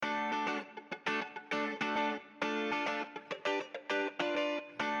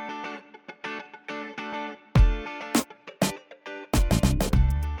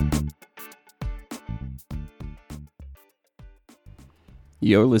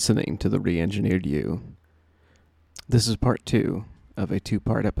You're listening to The Re-Engineered You. This is part 2 of a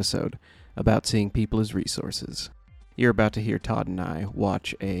 2-part episode about seeing people as resources. You're about to hear Todd and I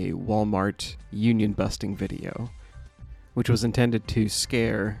watch a Walmart union-busting video, which was intended to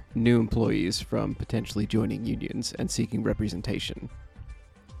scare new employees from potentially joining unions and seeking representation.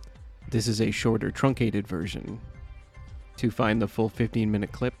 This is a shorter, truncated version. To find the full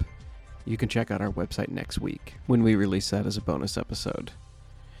 15-minute clip, you can check out our website next week when we release that as a bonus episode.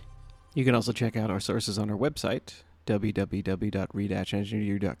 You can also check out our sources on our website,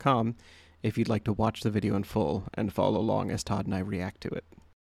 www.re-engineered.com, if you'd like to watch the video in full and follow along as Todd and I react to it.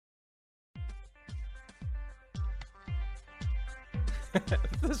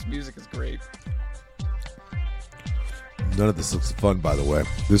 This music is great. None of this looks fun, by the way.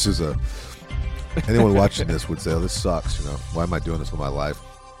 This is anyone watching this would say, oh, this sucks, Why am I doing this with my life?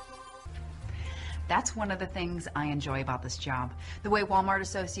 That's one of the things I enjoy about this job, the way Walmart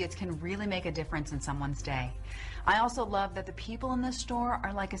associates can really make a difference in someone's day. I also love that the people in this store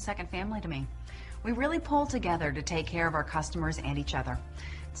are like a second family to me. We really pull together to take care of our customers and each other.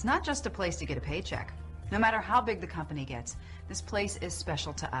 It's not just a place to get a paycheck. No matter how big the company gets, this place is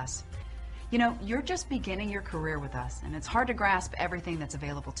special to us. You're just beginning your career with us, and it's hard to grasp everything that's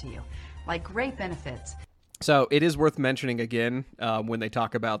available to you, like great benefits. So it is worth mentioning again when they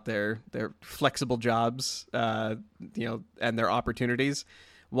talk about their flexible jobs, and their opportunities.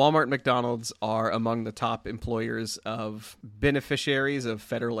 Walmart and McDonald's are among the top employers of beneficiaries of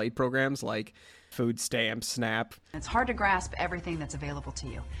federal aid programs like food stamps, SNAP. It's hard to grasp everything that's available to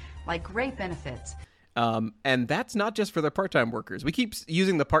you, like great benefits. And that's not just for their part-time workers. We keep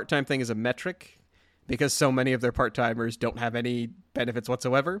using the part-time thing as a metric because so many of their part-timers don't have any benefits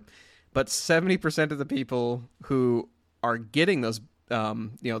whatsoever. But 70% of the people who are getting those,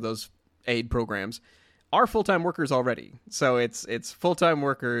 those aid programs are full-time workers already. So it's full-time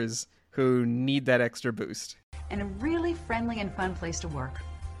workers who need that extra boost. And a really friendly and fun place to work.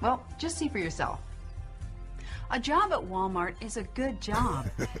 Well, just see for yourself. A job at Walmart is a good job.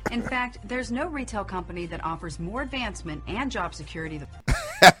 In fact, there's no retail company that offers more advancement and job security than...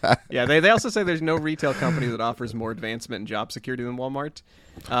 Yeah, they also say there's no retail company that offers more advancement and job security than Walmart.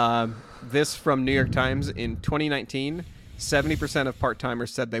 This from New York Times in 2019, 70% of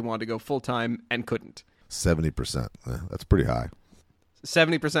part-timers said they wanted to go full-time and couldn't. 70%. That's pretty high.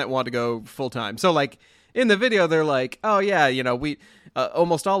 70% want to go full-time. So, in the video, they're like, oh, yeah, we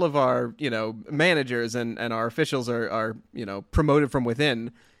almost all of our, managers and our officials are promoted from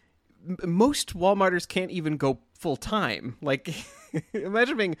within. Most Walmarters can't even go full-time.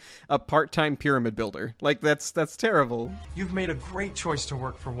 Imagine being a part-time pyramid builder. That's terrible. You've made a great choice to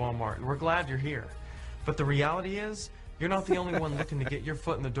work for Walmart, and we're glad you're here. But the reality is, you're not the only one looking to get your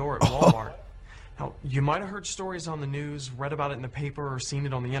foot in the door at Walmart. Now, you might have heard stories on the news, read about it in the paper, or seen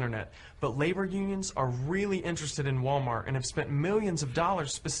it on the internet, but labor unions are really interested in Walmart and have spent millions of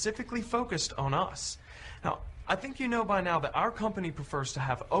dollars specifically focused on us. Now, I think you know by now that our company prefers to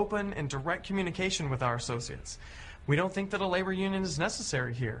have open and direct communication with our associates. We don't think that a labor union is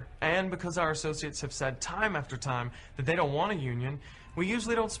necessary here, and because our associates have said time after time that they don't want a union, we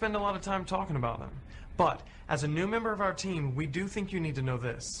usually don't spend a lot of time talking about them. But, as a new member of our team, we do think you need to know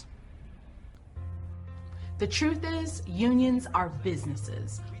this. The truth is, unions are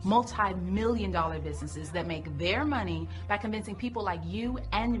businesses, multi-million-dollar businesses that make their money by convincing people like you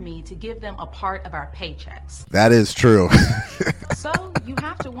and me to give them a part of our paychecks. That is true. So you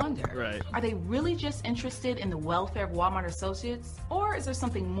have to wonder, right. Are they really just interested in the welfare of Walmart associates, or is there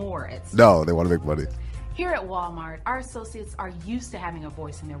something more at stake? No, they want to make money. Here at Walmart, our associates are used to having a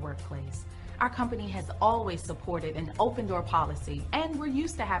voice in their workplace. Our company has always supported an open-door policy, and we're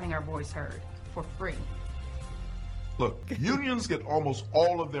used to having our voice heard for free. Look, unions get almost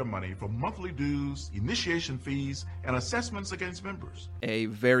all of their money from monthly dues, initiation fees, and assessments against members. A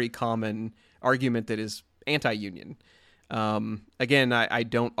very common argument that is anti-union. Again, I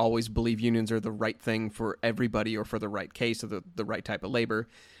don't always believe unions are the right thing for everybody or for the right case or the right type of labor.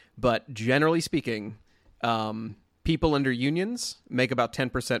 But generally speaking, people under unions make about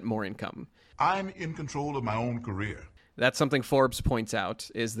 10% more income. I'm in control of my own career. That's something Forbes points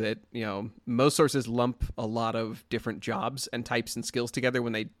out, is that, most sources lump a lot of different jobs and types and skills together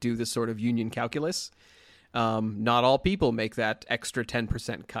when they do this sort of union calculus. Not all people make that extra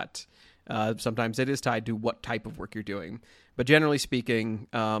 10% cut. Sometimes it is tied to what type of work you're doing. But generally speaking,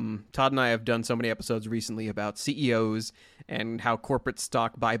 Todd and I have done so many episodes recently about CEOs and how corporate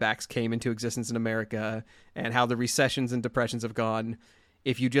stock buybacks came into existence in America and how the recessions and depressions have gone.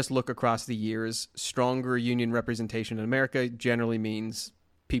 If you just look across the years, stronger union representation in America generally means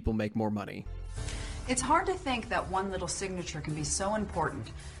people make more money. It's hard to think that one little signature can be so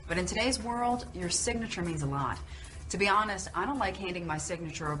important, but in today's world, your signature means a lot. To be honest, I don't like handing my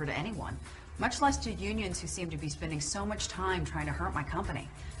signature over to anyone, much less to unions who seem to be spending so much time trying to hurt my company.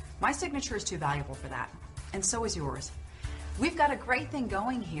 My signature is too valuable for that, and so is yours. We've got a great thing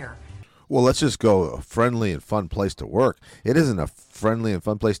going here. Well, let's just go a friendly and fun place to work. It isn't a friendly and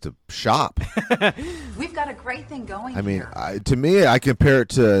fun place to shop. We've got a great thing going I mean, here. to me, I compare it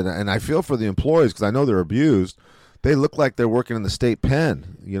to, and I feel for the employees because I know they're abused. They look like they're working in the state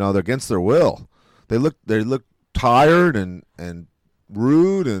pen. You know, they're against their will. They look tired and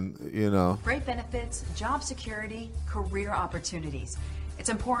rude, and you know. Great benefits, job security, career opportunities. It's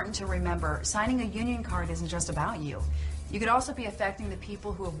important to remember signing a union card isn't just about you. You could also be affecting the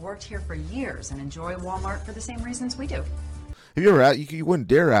people who have worked here for years and enjoy Walmart for the same reasons we do. Have you ever you wouldn't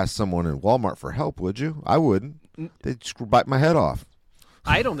dare ask someone in Walmart for help, would you? I wouldn't. They'd just bite my head off.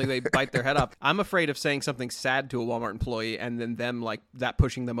 I don't think they bite their head off. I'm afraid of saying something sad to a Walmart employee and then them like that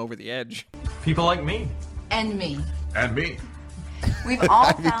pushing them over the edge. People like me. And me. And me. We've all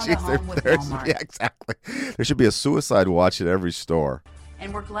I mean, found geez, a home with there's- Walmart, yeah, exactly. There should be a suicide watch at every store.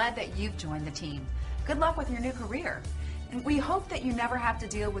 and we're glad that you've joined the team. Good luck with your new career. And we hope that you never have to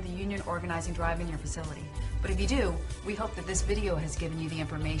deal with a union organizing drive in your facility. But if you do, we hope that this video has given you the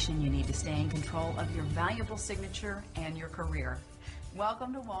information you need to stay in control of your valuable signature and your career.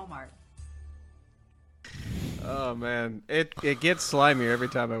 Welcome to Walmart. Oh man, it gets slimier every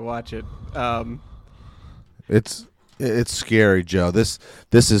time I watch it. It's scary, Joe. This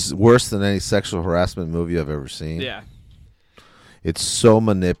is worse than any sexual harassment movie I've ever seen. Yeah. It's so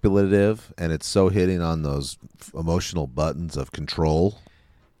manipulative, and it's so hitting on those emotional buttons of control.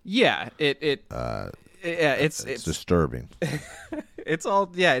 Yeah, it's Disturbing. it's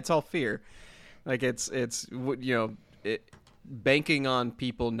all fear. Like it's banking on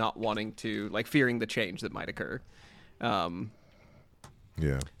people not wanting to, like, fearing the change that might occur.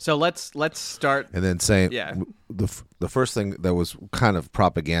 Yeah. So let's start. And then saying, Yeah. the first thing that was kind of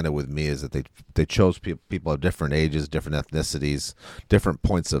propaganda with me is that they chose people of different ages, different ethnicities, different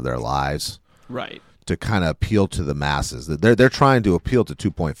points of their lives Right. to kind of appeal to the masses. They're trying to appeal to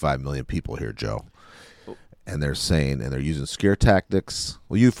 2.5 million people here, Joe. And they're saying, and they're using scare tactics.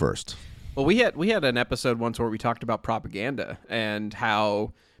 Well, you first. Well, we had an episode once where we talked about propaganda and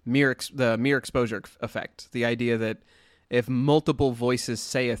how the mere exposure effect, the idea that if multiple voices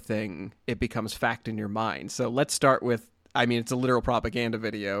say a thing, it becomes fact in your mind. So let's start with, I mean, it's a literal propaganda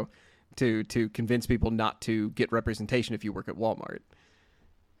video to convince people not to get representation if you work at Walmart.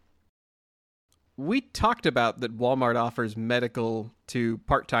 We talked about that Walmart offers medical to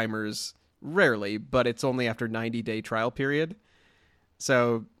part-timers rarely, but it's only after 90-day trial period.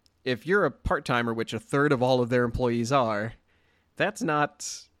 So if you're a part-timer, which a third of all of their employees are, that's not,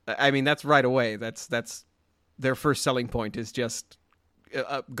 I mean, that's right away. That's their first selling point is just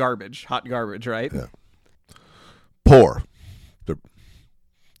garbage, hot garbage, right? Yeah. Poor.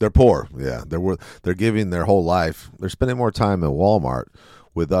 They're poor. Yeah. They're giving their whole life. They're spending more time at Walmart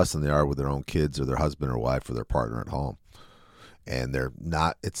with us than they are with their own kids or their husband or wife or their partner at home. And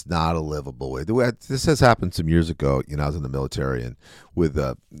it's not a livable way. This has happened some years ago. You know, I was in the military, and with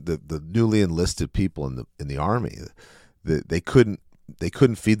the newly enlisted people in the Army, they couldn't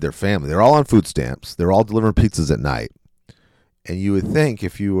feed their family. They're all on food stamps. They're all delivering pizzas at night. And you would think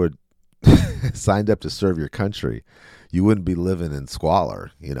if you were signed up to serve your country, you wouldn't be living in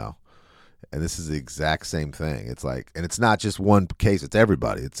squalor, you know. And this is the exact same thing. It's like, and it's not just one case. It's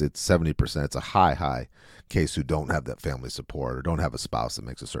everybody. It's 70%. It's a high case who don't have that family support or don't have a spouse that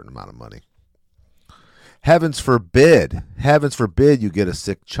makes a certain amount of money. Heavens forbid you get a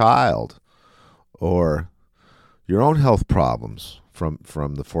sick child or your own health problems from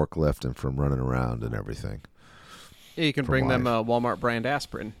the forklift and from running around and everything. Yeah, you can bring them a Walmart brand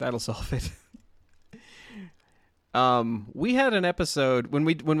aspirin. That'll solve it. We had an episode when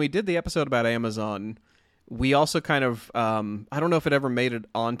we did the episode about Amazon. We also kind of I don't know if it ever made it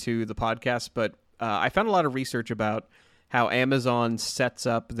onto the podcast, but I found a lot of research about how Amazon sets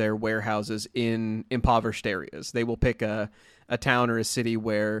up their warehouses in impoverished areas. They will pick a town or a city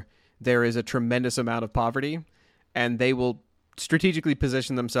where there is a tremendous amount of poverty, and they will strategically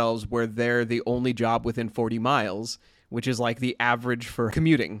position themselves where they're the only job within 40 miles, which is like the average for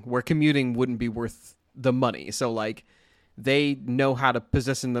commuting, where commuting wouldn't be worth the money. So like they know how to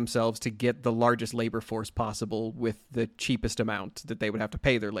position themselves to get the largest labor force possible with the cheapest amount that they would have to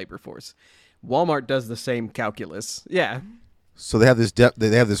pay their labor force. Walmart does the same calculus. Yeah. So they have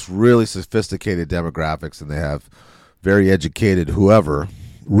this really sophisticated demographics, and they have very educated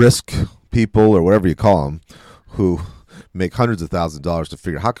risk people or whatever you call them, who make hundreds of thousands of dollars to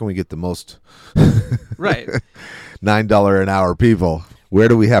figure how can we get the most Right. $9 an hour people. Where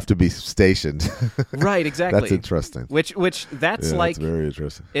do we have to be stationed? Right, exactly. That's interesting. Which that's Yeah, like that's very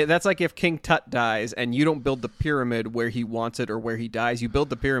interesting. that's like if King Tut dies and you don't build the pyramid where he wants it or where he dies, you build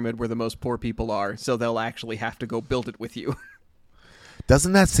the pyramid where the most poor people are, so they'll actually have to go build it with you.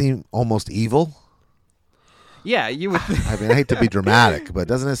 Doesn't that seem almost evil? Yeah, you would. I mean, I hate to be dramatic, but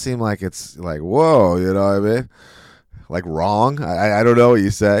doesn't it seem like it's like, whoa, you know what I mean? Like wrong? I don't know what you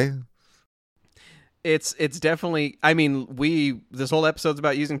say. It's definitely. I mean, this whole episode's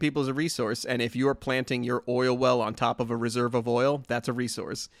about using people as a resource, and if you're planting your oil well on top of a reserve of oil, that's a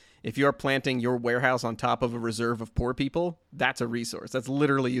resource. If you're planting your warehouse on top of a reserve of poor people, that's a resource. That's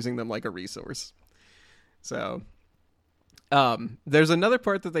literally using them like a resource. So, there's another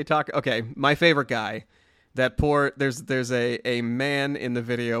part that they talk. Okay, my favorite guy. There's a man in the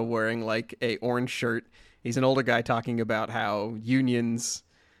video wearing like a orange shirt. He's an older guy talking about how unions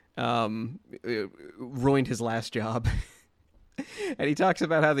ruined his last job. And he talks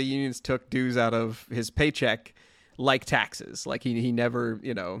about how the unions took dues out of his paycheck like taxes. Like he never,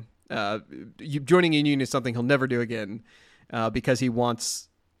 joining a union is something he'll never do again because he wants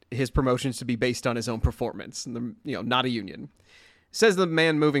his promotions to be based on his own performance, and not a union. Says the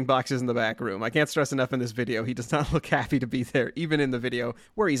man moving boxes in the back room. I can't stress enough in this video, he does not look happy to be there, even in the video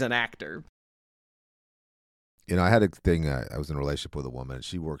where he's an actor. You know, I had a thing, I was in a relationship with a woman, and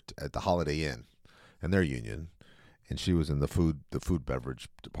she worked at the Holiday Inn, and their union, and she was in the food beverage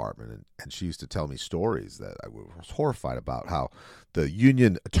department, and she used to tell me stories that I was horrified about, how the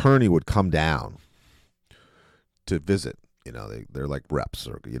union attorney would come down to visit. You know, they're like reps,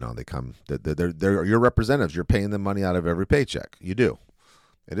 or they come. They're your representatives. You're paying them money out of every paycheck. You do.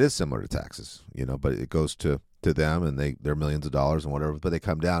 It is similar to taxes, but it goes to them, and they're millions of dollars and whatever. But they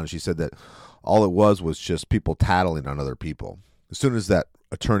come down, and she said that all it was just people tattling on other people. As soon as that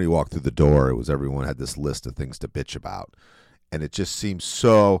attorney walked through the door, it was everyone had this list of things to bitch about, and it just seemed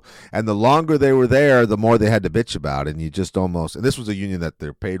so. And the longer they were there, the more they had to bitch about, and you just almost. And this was a union that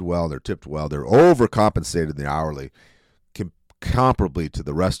they're paid well, they're tipped well, they're overcompensated in the hourly, comparably to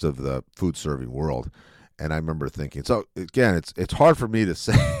the rest of the food serving world. And I remember thinking, so again, it's hard for me to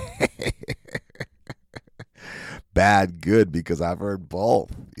say bad, good, because I've heard both,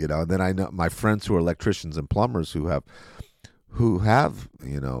 and then I know my friends who are electricians and plumbers who have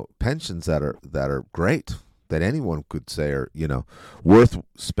pensions that are great, that anyone could say are, worth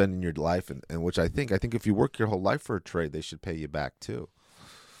spending your life, and which I think if you work your whole life for a trade, they should pay you back too.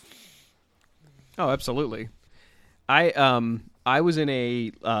 Oh, absolutely. I was in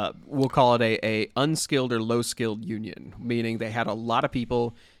a we'll call it a unskilled or low skilled union, meaning they had a lot of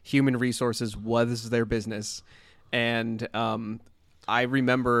people. Human resources was their business, and I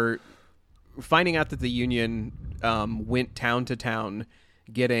remember finding out that the union went town to town,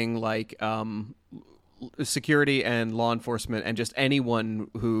 getting like security and law enforcement and just anyone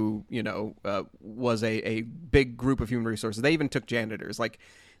who was a big group of human resources. They even took janitors. Like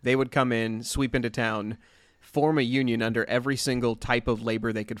they would come in, sweep into town, form a union under every single type of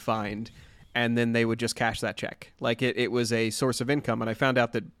labor they could find, and then they would just cash that check. Like it was a source of income. And I found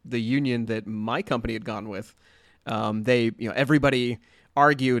out that the union that my company had gone with, everybody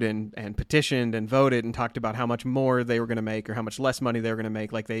argued and petitioned and voted and talked about how much more they were going to make or how much less money they were going to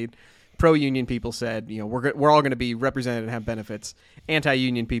make. Like pro-union people said, we're all going to be represented and have benefits.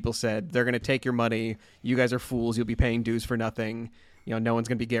 Anti-union people said, they're going to take your money. You guys are fools. You'll be paying dues for nothing. No one's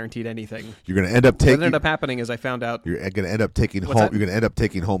going to be guaranteed anything. You're going to end up taking. What ended up happening is I found out you're going to end up taking home. You're going to end up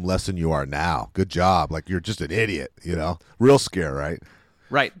taking home less than you are now. Good job. Like you're just an idiot. Real scare, right?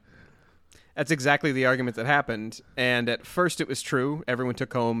 Right. That's exactly the argument that happened. And at first, it was true. Everyone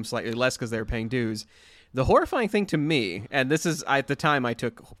took home slightly less because they were paying dues. The horrifying thing to me, and this is at the time I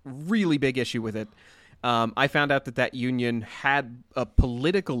took really big issue with it. I found out that union had a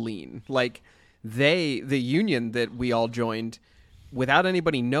political lean. Like the union that we all joined, without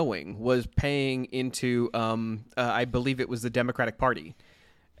anybody knowing, was paying into, I believe it was the Democratic Party,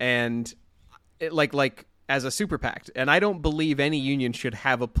 and like as a super PAC. And I don't believe any union should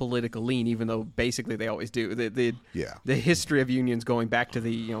have a political lean, even though basically they always do. The history of unions going back to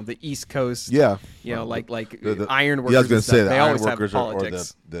the East Coast. Yeah, like the iron workers. Yeah, I was going to say they always have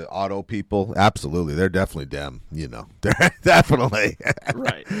politics. Or the auto people. Absolutely, they're definitely Dem. They're definitely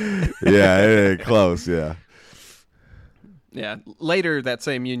right. Yeah, it ain't close. Yeah. Yeah. Later, that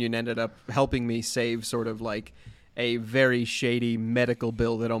same union ended up helping me save sort of like a very shady medical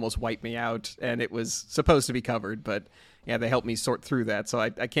bill that almost wiped me out, and it was supposed to be covered, but yeah, they helped me sort through that. So I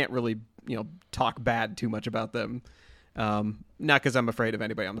can't really talk bad too much about them. Not because I'm afraid of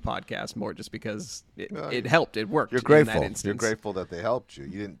anybody on the podcast, more just because it helped. It worked. You're In grateful. that instance. You're grateful that they helped you.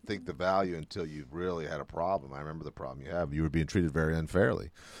 You didn't think the value until you really had a problem. I remember the problem you have. You were being treated very unfairly.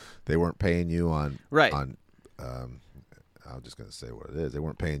 They weren't paying you on Right. I'm just going to say what it is. They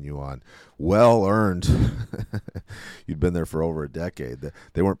weren't paying you on well-earned. You'd been there for over a decade.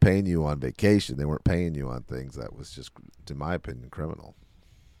 They weren't paying you on vacation. They weren't paying you on things that was just, in my opinion, criminal.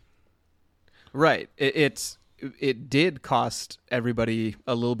 Right. It did cost everybody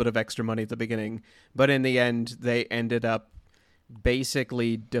a little bit of extra money at the beginning, but in the end, they ended up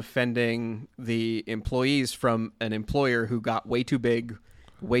basically defending the employees from an employer who got way too big,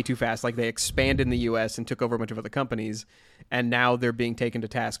 way too fast. Like, they expanded in the U.S. and took over a bunch of other companies, and now they're being taken to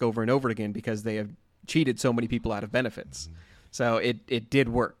task over and over again because they have cheated so many people out of benefits. So it did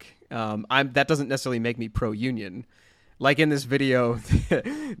work. That doesn't necessarily make me pro-union. Like in this video,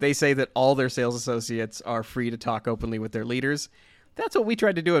 they say that all their sales associates are free to talk openly with their leaders. That's what we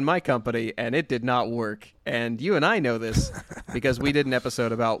tried to do in my company, and it did not work. And you and I know this because we did an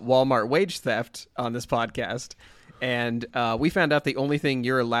episode about Walmart wage theft on this podcast. And we found out the only thing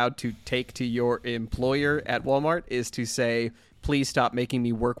you're allowed to take to your employer at Walmart is to say, please stop making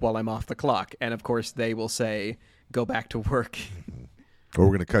me work while I'm off the clock. And, of course, they will say, go back to work. Or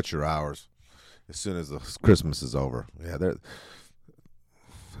we're going to cut your hours as soon as the Christmas is over. Yeah,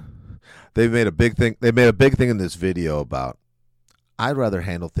 they made a big thing. They made a big thing in this video about, I'd rather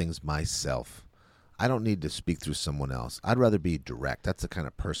handle things myself. I don't need to speak through someone else. I'd rather be direct. That's the kind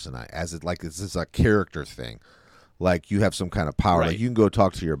of person this is a character thing. Like, you have some kind of power. Right. Like, you can go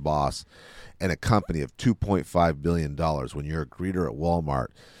talk to your boss and a company of $2.5 billion when you're a greeter at Walmart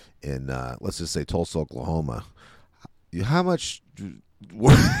in, let's just say, Tulsa, Oklahoma. How much...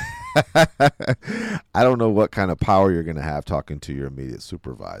 I don't know what kind of power you're going to have talking to your immediate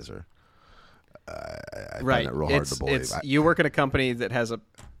supervisor. I Right. find that real hard to believe. You work at a company that has a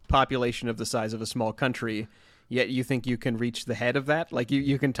population of the size of a small country, yet you think you can reach the head of that? Like,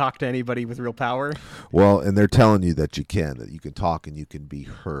 you can talk to anybody with real power? Well, and they're telling you that you can talk and you can be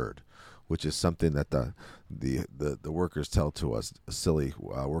heard, which is something that the workers tell to us, silly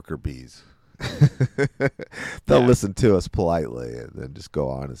worker bees. They'll listen to us politely and then just go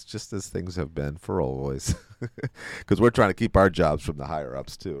on. It's just as things have been for always, because we're trying to keep our jobs from the higher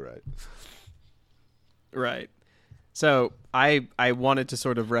ups too, right? Right. So I wanted to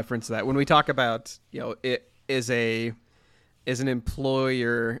sort of reference that when we talk about, it is an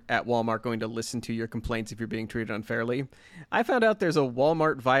employer at Walmart going to listen to your complaints if you're being treated unfairly. I found out there's a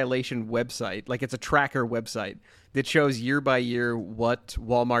Walmart violation website, like it's a tracker website that shows year by year what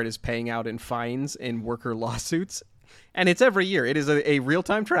Walmart is paying out in fines in worker lawsuits. And it's every year. It is a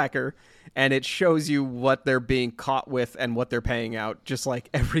real-time tracker, and it shows you what they're being caught with and what they're paying out just like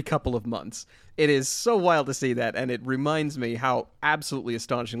every couple of months. It is so wild to see that, and it reminds me how absolutely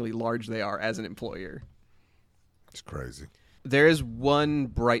astonishingly large they are as an employer. It's crazy. There is one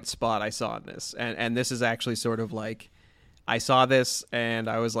bright spot I saw in this, and this is actually sort of like, I saw this and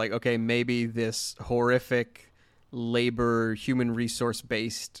I was like, okay, maybe this horrific labor, human resource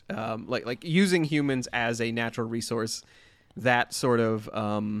based, like using humans as a natural resource, that sort of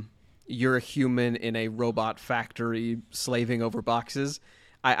you're a human in a robot factory slaving over boxes.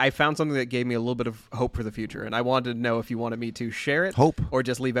 I found something that gave me a little bit of hope for the future, and I wanted to know if you wanted me to share it, Hope, or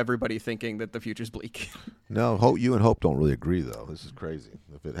just leave everybody thinking that the future's bleak. No, Hope. You and Hope don't really agree, though. This is crazy.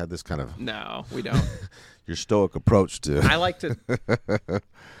 If it had this kind of No, we don't. your stoic approach to, I like to.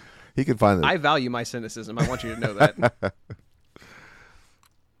 he can find it. I value my cynicism. I want you to know that.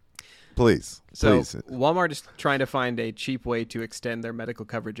 Please. Walmart is trying to find a cheap way to extend their medical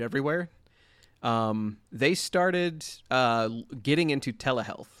coverage everywhere. They started getting into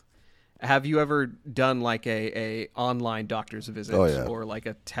telehealth. Have you ever done like a online doctor's visit or like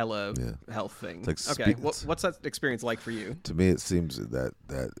a telehealth thing? It's like okay, what's that experience like for you? To me, it seems that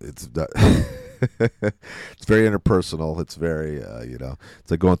it's it's very interpersonal. It's very it's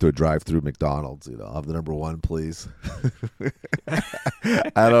like going through a drive-through McDonald's. I'll have the number one, please.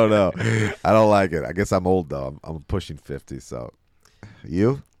 I don't know. I don't like it. I guess I'm old though. I'm pushing 50. So,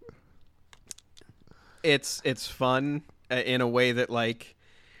 you? It's fun in a way that like.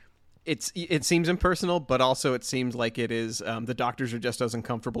 It seems impersonal, but also it seems like it is. The doctors are just as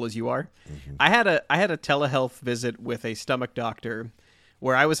uncomfortable as you are. Mm-hmm. I had a telehealth visit with a stomach doctor,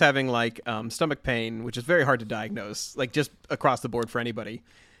 where I was having like stomach pain, which is very hard to diagnose, like just across the board for anybody.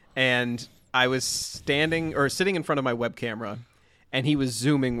 And I was sitting in front of my web camera, and he was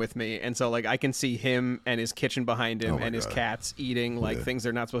zooming with me, and so like I can see him and his kitchen behind him, and his cats eating like things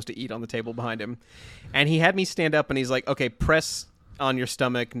they're not supposed to eat on the table behind him. And he had me stand up, and he's like, "Okay, press on your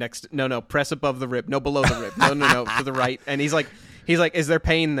stomach next. No, press above the rib. No, below the rib. No, to the right. And he's like, is there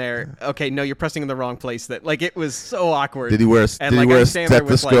pain there? Okay, no, you're pressing in the wrong place. That like it was so awkward. Did he wear a I stand there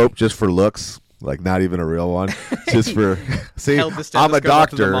with, stethoscope just for looks? Like not even a real one, just for see. held the I'm a stethoscope up to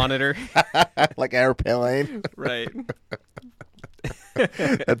doctor. the monitor. Like airplane. Right.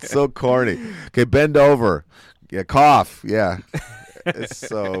 That's so corny. Okay, bend over. Yeah, cough. Yeah, it's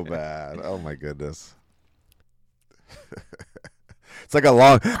so bad. Oh my goodness. It's like a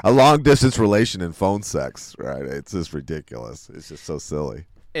long distance relation in phone sex, right? It's just ridiculous. It's just so silly.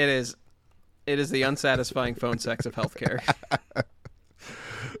 It is the unsatisfying phone sex of healthcare.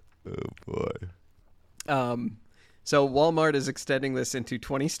 Oh boy. So Walmart is extending this into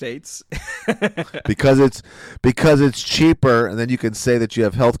 20 states. because it's cheaper, and then you can say that you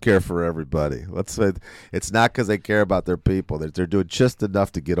have health care for everybody. Let's say it's not because they care about their people. They're doing just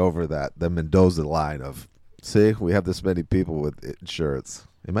enough to get over the Mendoza line of, see, we have this many people with insurance.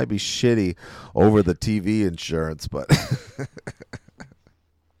 It might be shitty over the TV insurance, but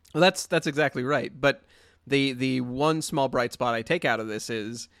Well, that's exactly right. But the one small bright spot I take out of this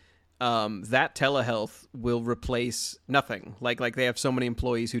is that telehealth will replace nothing. Like they have so many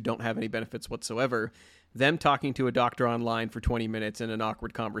employees who don't have any benefits whatsoever. Them talking to a doctor online for 20 minutes in an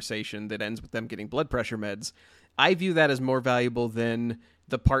awkward conversation that ends with them getting blood pressure meds, I view that as more valuable than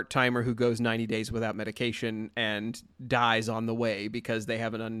the part-timer who goes 90 days without medication and dies on the way because they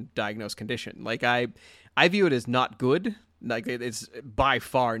have an undiagnosed condition. Like I view it as not good. Like it's by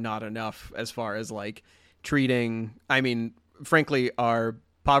far not enough as far as like treating, I mean, frankly, our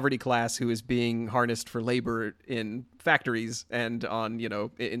poverty class who is being harnessed for labor in factories and on,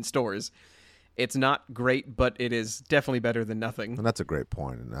 in stores. It's not great, but it is definitely better than nothing. And that's a great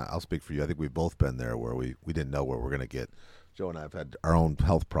point. And I'll speak for you. I think we've both been there where we didn't know where we're going to get. Joe and I have had our own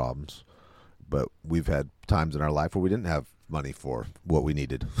health problems, but we've had times in our life where we didn't have money for what we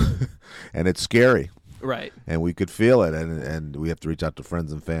needed. And it's scary. Right. And we could feel it. And we have to reach out to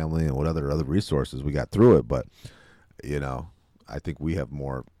friends and family and what other resources. We got through it. But, I think we have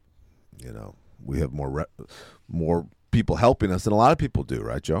more, more people helping us than a lot of people do.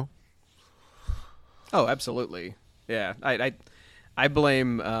 Right, Joe? Oh, absolutely. Yeah. I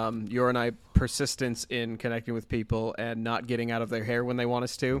blame your and I persistence in connecting with people and not getting out of their hair when they want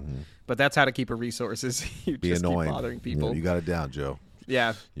us to. Mm-hmm. But that's how to keep a resource is you Be just annoying. keep bothering people. You got it down, Joe.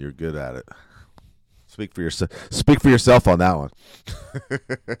 Yeah. You're good at it. Speak for yourself on that one.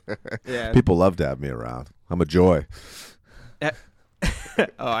 Yeah. People love to have me around. I'm a joy.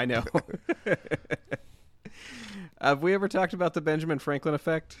 Oh, I know. Have we ever talked about the Benjamin Franklin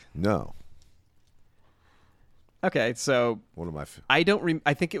effect? No. Okay, so one of my I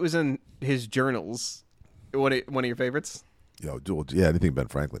think it was in his journals. One of your favorites? Anything Ben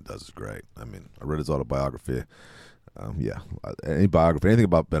Franklin does is great. I mean, I read his autobiography. Any biography, anything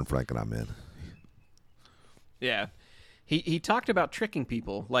about Ben Franklin, I'm in. Yeah, he talked about tricking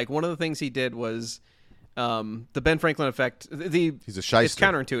people. Like one of the things he did was the Ben Franklin effect. He's a shyster. It's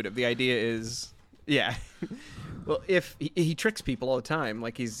counterintuitive. The idea is, yeah. Well, if he tricks people all the time,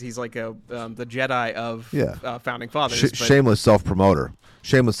 like he's like the Jedi of founding fathers. Shameless self-promoter.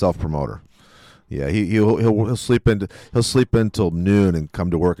 Yeah, he'll sleep until noon and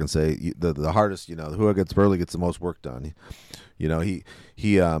come to work and say the hardest. Whoever gets early gets the most work done. He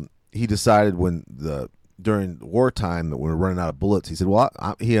decided during wartime that we were running out of bullets. He said, "Well,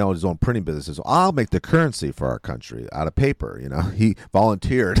 he owned his own printing business. So I'll make the currency for our country out of paper." He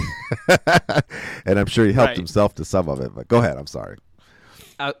volunteered, and I'm sure he helped himself to some of it. But go ahead. I'm sorry.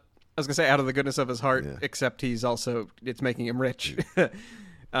 I was gonna say out of the goodness of his heart, except it's making him rich.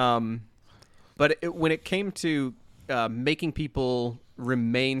 But when it came to making people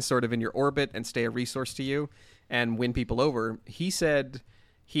remain sort of in your orbit and stay a resource to you and win people over, he said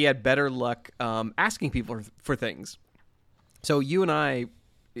he had better luck asking people for things. So you and I,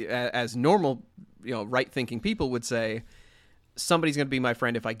 as normal, right-thinking people would say, somebody's going to be my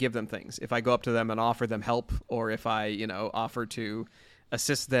friend if I give them things. If I go up to them and offer them help, or if I, offer to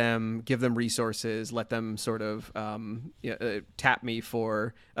assist them, give them resources, let them sort of tap me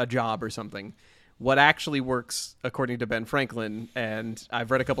for a job or something. What actually works, according to Ben Franklin, and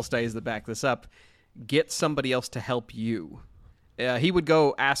I've read a couple studies that back this up, get somebody else to help you. He would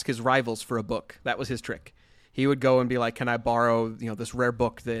go ask his rivals for a book. That was his trick. He would go and be like, "Can I borrow, this rare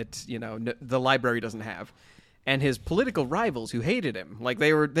book that the library doesn't have?" And his political rivals who hated him, like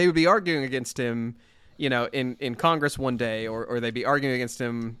they would be arguing against him, in Congress one day, or they'd be arguing against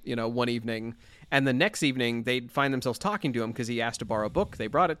him, one evening, and the next evening they'd find themselves talking to him because he asked to borrow a book. They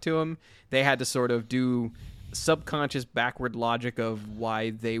brought it to him. They had to sort of do subconscious backward logic of why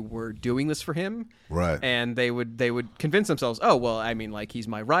they were doing this for him. Right. And they would convince themselves, oh, well, I mean, like, he's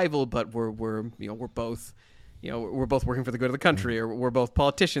my rival, but we're both, we're both working for the good of the country, or we're both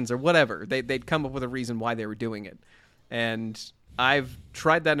politicians, or whatever. They'd come up with a reason why they were doing it. And I've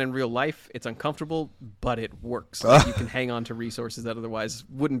tried that in real life. It's uncomfortable, but it works. You can hang on to resources that otherwise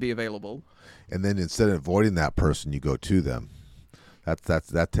wouldn't be available. And then instead of avoiding that person, you go to them.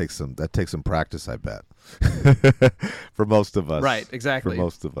 That takes some practice, I bet. For most of us. Right, exactly. For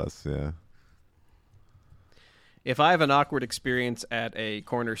most of us, yeah. If I have an awkward experience at a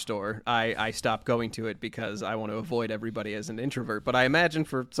corner store, I stop going to it because I want to avoid everybody as an introvert. But I imagine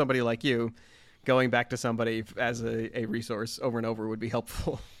for somebody like you, going back to somebody as a resource over and over would be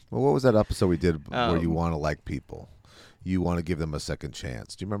helpful. Well, what was that episode we did where you want to like people? You want to give them a second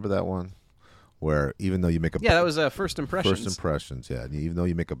chance. Do you remember that one? Where even though you make that was first impressions. First impressions, yeah. And even though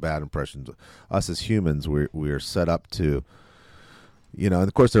you make a bad impression, us as humans, we're set up to, and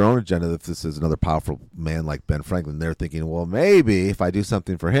of course their own agenda. If this is another powerful man like Ben Franklin, they're thinking, well, maybe if I do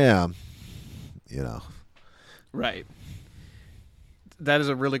something for him, Right. That is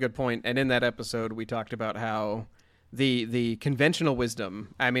a really good point. And in that episode, we talked about how the conventional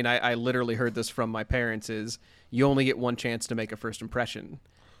wisdom, I mean, I literally heard this from my parents, is you only get one chance to make a first impression.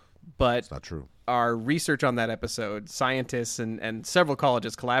 But it's not true. Our research on that episode, scientists and several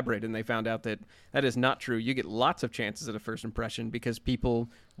colleges collaborated, and they found out that is not true. You get lots of chances at a first impression because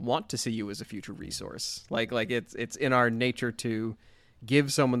people want to see you as a future resource. Like it's in our nature to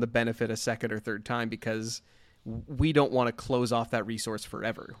give someone the benefit a second or third time because we don't want to close off that resource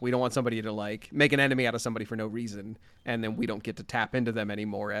forever. We don't want somebody to make an enemy out of somebody for no reason, and then we don't get to tap into them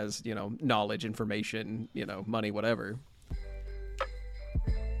anymore as, knowledge, information, money, whatever.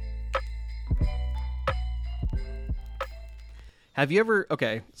 Have you ever,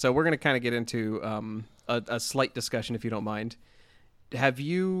 okay, so we're going to kind of get into a slight discussion if you don't mind. Have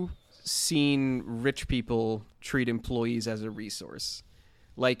you seen rich people treat employees as a resource?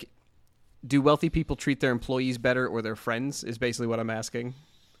 Like, do wealthy people treat their employees better or their friends is basically what I'm asking.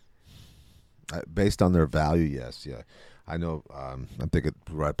 Based on their value, yes. Yeah. I know, I'm thinking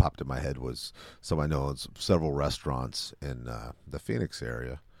right popped in my head was, so I know it's several restaurants in the Phoenix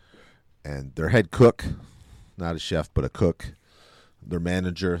area, and their head cook, not a chef, but a cook, their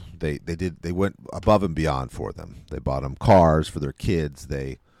manager, they went above and beyond for them. They bought them cars for their kids.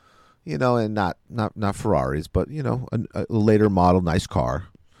 They, and not Ferraris, but, a later model, nice car.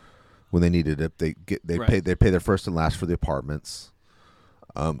 When they needed it, they pay their first and last for the apartments.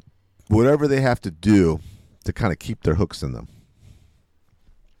 Whatever they have to do to kind of keep their hooks in them.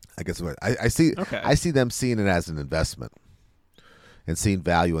 I guess I see them seeing it as an investment and seeing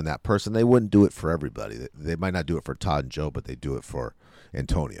value in that person. They wouldn't do it for everybody. They might not do it for Todd and Joe, but they do it for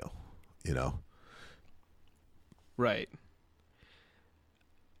Antonio. Right.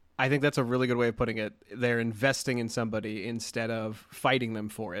 I think that's a really good way of putting it. They're investing in somebody instead of fighting them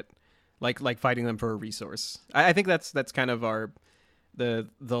for it. Like fighting them for a resource. I think that's kind of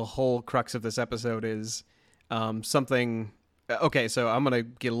the whole crux of this episode is something. Okay, so I'm gonna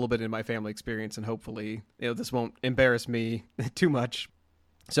get a little bit into my family experience, and hopefully, this won't embarrass me too much.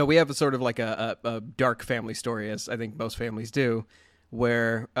 So we have a sort of like a dark family story, as I think most families do,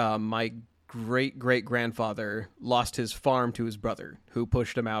 where my great-great-grandfather lost his farm to his brother, who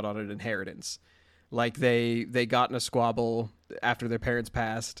pushed him out on an inheritance. Like they got in a squabble after their parents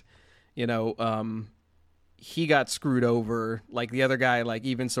passed. He got screwed over. Like the other guy,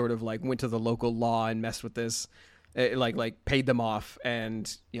 even sort of went to the local law and messed with this, paid them off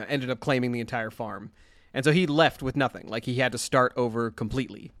and, ended up claiming the entire farm. And so he left with nothing. Like he had to start over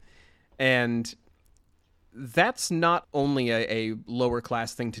completely. And that's not only a lower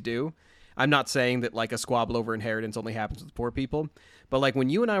class thing to do. I'm not saying that a squabble over inheritance only happens with poor people, but when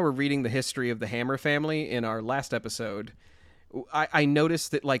you and I were reading the history of the Hammer family in our last episode, I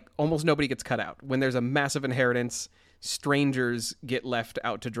noticed that almost nobody gets cut out. When there's a massive inheritance, strangers get left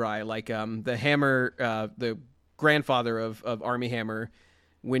out to dry. The Hammer, the grandfather of Armie Hammer,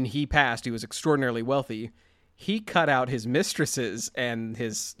 when he passed, he was extraordinarily wealthy. He cut out his mistresses and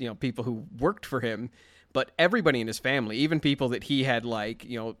his people who worked for him, but everybody in his family, even people that he had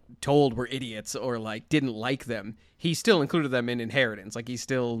told were idiots or didn't like them, he still included them in inheritance. He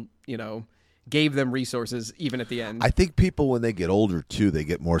still gave them resources even at the end. I think people, when they get older too, they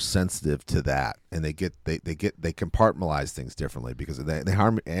get more sensitive to that, and they compartmentalize things differently because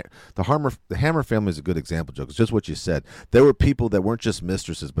the Hammer family is a good example, Joe. It's just what you said. There were people that weren't just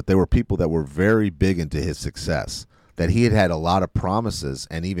mistresses, but there were people that were very big into his success, that he had a lot of promises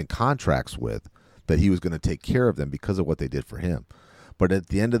and even contracts with, that he was going to take care of them because of what they did for him. But at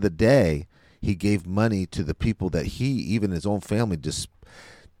the end of the day, He gave money to the people that he, even his own family,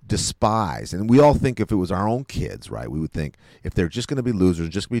 despise. And we all think if it was our own kids, right, we would think if they're just going to be losers,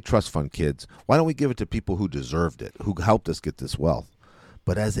 just going to be trust fund kids, why don't we give it to people who deserved it, who helped us get this wealth?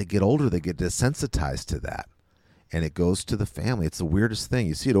 But as they get older, they get desensitized to that, and it goes to the family. It's the weirdest thing.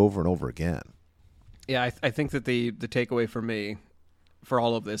 You see it over and over again. Yeah, I think that the takeaway for me for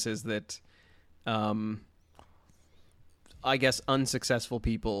all of this is that I guess unsuccessful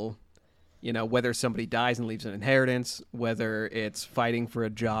people, you know, whether somebody dies and leaves an inheritance, whether it's fighting for a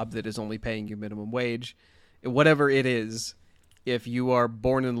job that is only paying you minimum wage, whatever it is, if you are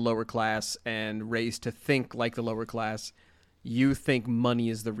born in the lower class and raised to think like the lower class, you think money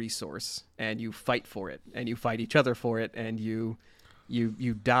is the resource, and you fight for it, and you fight each other for it, and you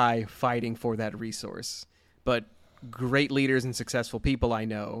die fighting for that resource. But great leaders and successful people I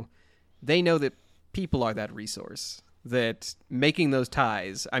know, they know that people are that resource. That making those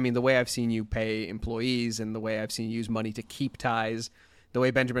ties, I mean, the way I've seen you pay employees and the way I've seen you use money to keep ties, the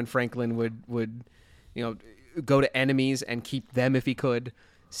way Benjamin Franklin would go to enemies and keep them if he could.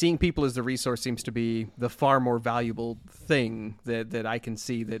 Seeing people as the resource seems to be the far more valuable thing that I can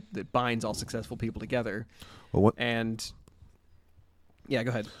see that binds all successful people together. Well, yeah, go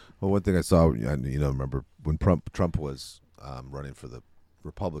ahead. Well, one thing I saw, remember when Trump was running for the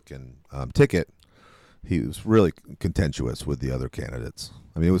Republican ticket, he was really contentious with the other candidates.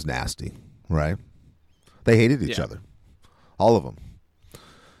 I mean, it was nasty, right? They hated each other, all of them.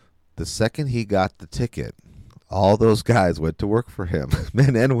 The second he got the ticket, all those guys went to work for him,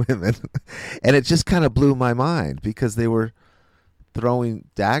 men and women. And it just kind of blew my mind because they were throwing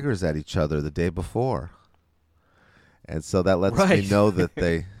daggers at each other the day before. And so that lets me know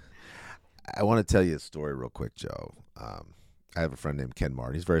that I want to tell you a story real quick, Joe. I have a friend named Ken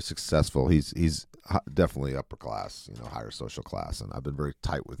Martin. He's very successful. He's definitely upper class, higher social class. And I've been very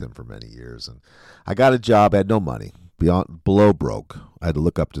tight with him for many years. And I got a job. I had no money, below broke. I had to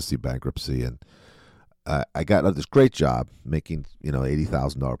look up to see bankruptcy. And I got this great job making,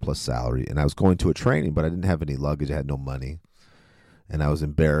 $80,000 plus salary. And I was going to a training, but I didn't have any luggage. I had no money. And I was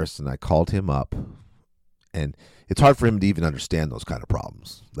embarrassed. And I called him up. And it's hard for him to even understand those kind of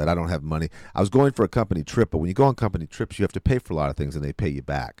problems, that I don't have money. I was going for a company trip, but when you go on company trips, you have to pay for a lot of things, and they pay you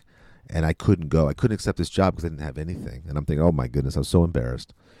back. And I couldn't go. I couldn't accept this job because I didn't have anything. And I'm thinking, oh, my goodness, I was so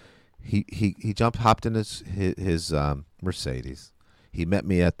embarrassed. He hopped in his Mercedes. He met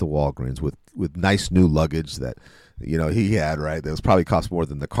me at the Walgreens with nice new luggage that, he had, right? That was probably cost more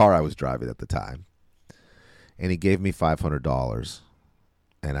than the car I was driving at the time. And he gave me $500.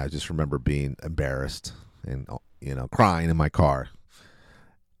 And I just remember being embarrassed and crying in my car.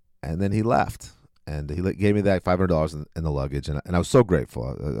 And then he left, and he gave me that $500 in the luggage, and I was so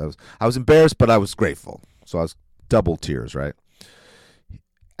grateful. I was embarrassed, but I was grateful. So I was double tears, right?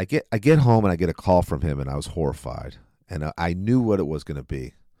 I get home and I get a call from him, and I was horrified, and I knew what it was going to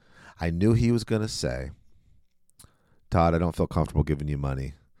be. I knew he was going to say, "Todd, I don't feel comfortable giving you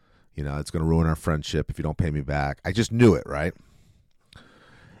money. It's going to ruin our friendship if you don't pay me back." I just knew it, right?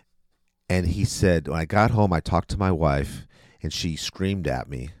 And he said, when I got home, I talked to my wife, and she screamed at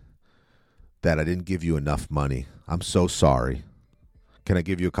me that I didn't give you enough money. I'm so sorry. Can I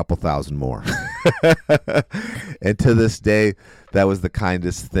give you a couple thousand more? And to this day, that was the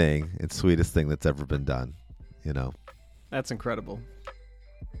kindest thing and sweetest thing that's ever been done, That's incredible.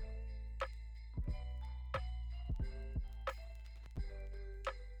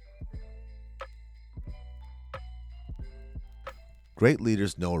 Great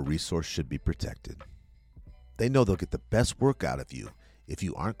leaders know a resource should be protected. They know they'll get the best work out of you if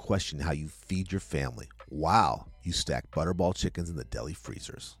you aren't questioning how you feed your family while you stack Butterball chickens in the deli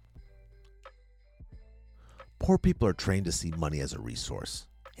freezers. Poor people are trained to see money as a resource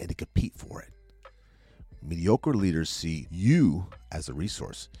and to compete for it. Mediocre leaders see you as a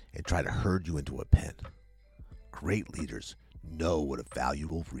resource and try to herd you into a pen. Great leaders know what a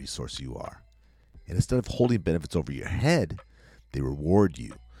valuable resource you are. And instead of holding benefits over your head, they reward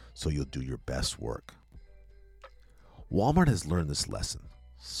you so you'll do your best work. Walmart has learned this lesson,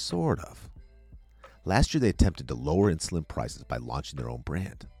 sort of. Last year, they attempted to lower insulin prices by launching their own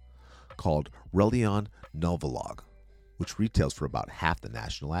brand, called Relion Novolog, which retails for about half the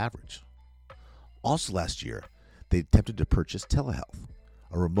national average. Also last year, they attempted to purchase telehealth,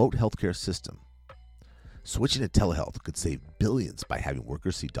 a remote healthcare system. Switching to telehealth could save billions by having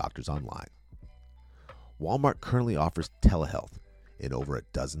workers see doctors online. Walmart currently offers telehealth in over a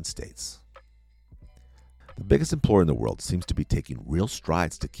dozen states. The biggest employer in the world seems to be taking real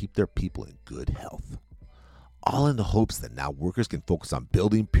strides to keep their people in good health, all in the hopes that now workers can focus on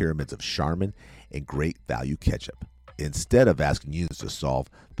building pyramids of Charmin and great value ketchup instead of asking unions to solve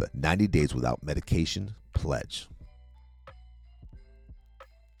the 90 days without medication pledge.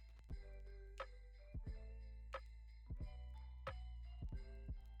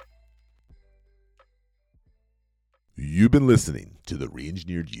 You've been listening to The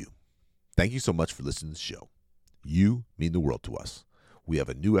Reengineered You. Thank you so much for listening to the show. You mean the world to us. We have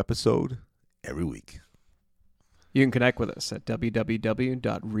a new episode every week. You can connect with us at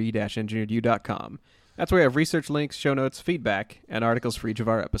www.re-engineeredyou.com. That's where we have research links, show notes, feedback, and articles for each of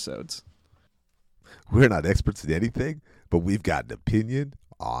our episodes. We're not experts in anything, but we've got an opinion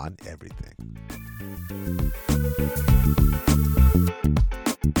on everything.